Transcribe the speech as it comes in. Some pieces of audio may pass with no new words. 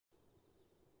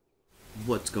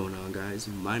What's going on, guys?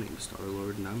 My name is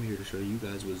Starlord and I'm here to show you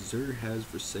guys what Xur has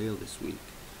for sale this week.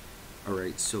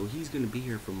 Alright, so he's going to be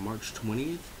here from March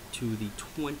 20th to the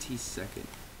 22nd.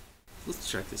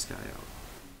 Let's check this guy out.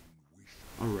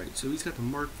 Alright, so he's got the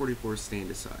Mark 44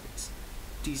 stand-asides.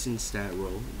 Decent stat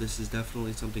roll. This is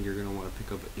definitely something you're going to want to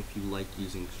pick up if you like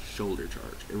using shoulder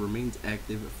charge. It remains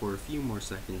active for a few more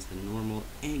seconds than normal,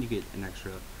 and you get an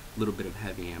extra little bit of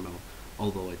heavy ammo,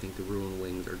 although I think the Ruin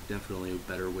Wings are definitely a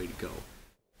better way to go.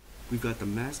 We've got the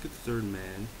Mask of the Third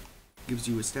Man, gives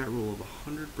you a stat roll of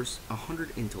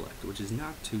 100 intellect, which is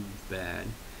not too bad.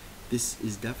 This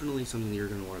is definitely something you're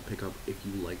going to want to pick up if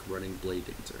you like running Blade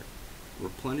Dancer.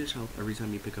 Replenish health every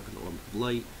time you pick up an Orb of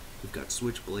Light. We've got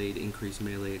Switchblade, increased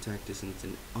melee attack distance,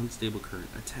 and unstable current.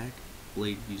 Attack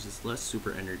blade uses less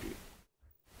super energy.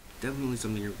 Definitely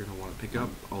something you're going to want to pick up,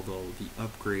 although the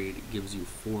upgrade gives you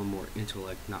 4 more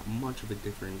intellect. Not much of a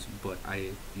difference, but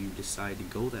if you decide to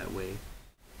go that way,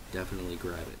 definitely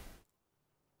grab it.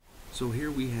 So here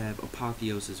we have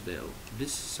Apotheosis Veil.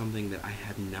 This is something that I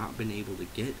have not been able to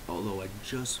get, although I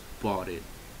just bought it.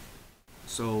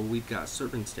 So we've got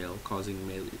Serpent's Tail, causing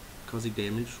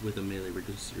damage with a melee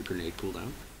reduces your grenade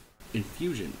cooldown.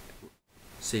 Infusion,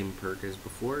 same perk as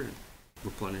before,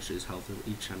 replenishes health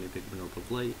each time you pick up an Orb of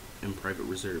Light. And Private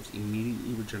Reserves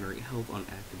immediately regenerate health on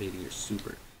activating your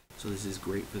super. So this is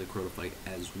great for the Crow fight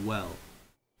as well.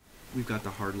 We've got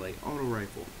the Hardlight auto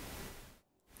rifle.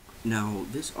 Now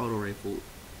this auto rifle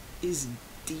is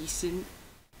decent.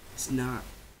 It's not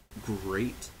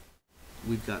great.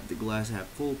 We've got the glass half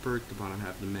full perk. The bottom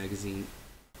half of the magazine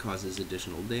causes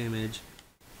additional damage.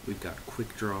 We've got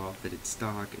quick draw, fitted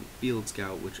stock, and field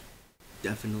scout, which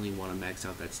definitely want to max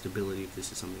out that stability if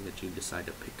this is something that you decide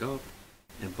to pick up.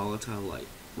 And volatile light.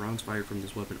 Rounds fired from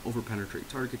this weapon over-penetrate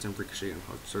targets and ricochet on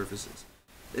hard surfaces.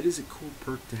 That is a cool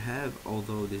perk to have,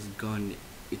 although this gun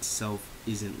itself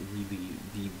isn't really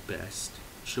the best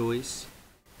choice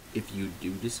if you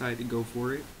do decide to go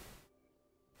for it.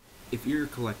 If you're a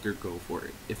collector, go for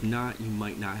it. If not, you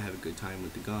might not have a good time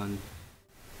with the gun,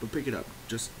 but pick it up.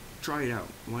 Just try it out.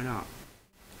 Why not?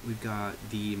 We've got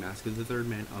the Mask of the Third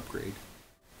Man upgrade.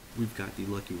 We've got the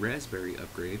Lucky Raspberry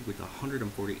upgrade with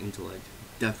 140 intellect.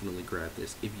 Definitely grab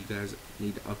this. If you guys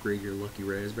need to upgrade your Lucky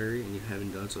Raspberry and you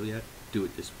haven't done so yet, do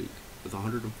it this week. With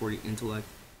 140 intellect,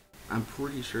 I'm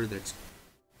pretty sure that's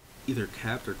either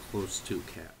capped or close to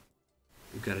capped.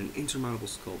 We've got an insurmountable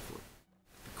skull for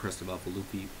the Crest of Alpha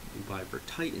Lupi we buy for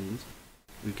Titans.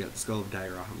 We've got the Skull of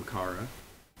Makara.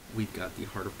 We've got the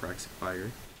Heart of Praxic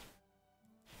Fire.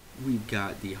 We've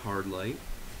got the Hardlight.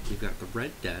 We've got the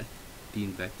Red Death, the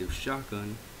Invective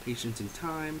Shotgun, Patience in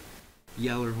Time,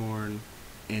 Yellerhorn,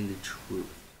 and the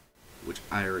Truth, which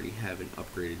I already have an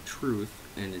upgraded Truth,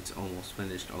 and it's almost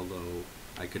finished, although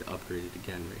I could upgrade it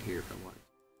again right here if I want.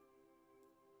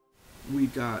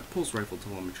 We've got Pulse Rifle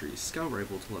Telemetry, Scout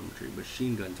Rifle Telemetry,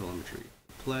 Machine Gun Telemetry,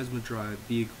 Plasma Drive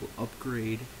Vehicle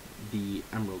Upgrade, the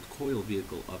Emerald Coil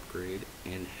Vehicle Upgrade,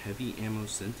 and Heavy Ammo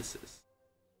Synthesis.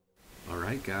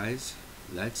 Alright guys,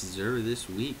 that's Xur this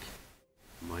week.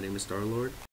 My name is Starlord.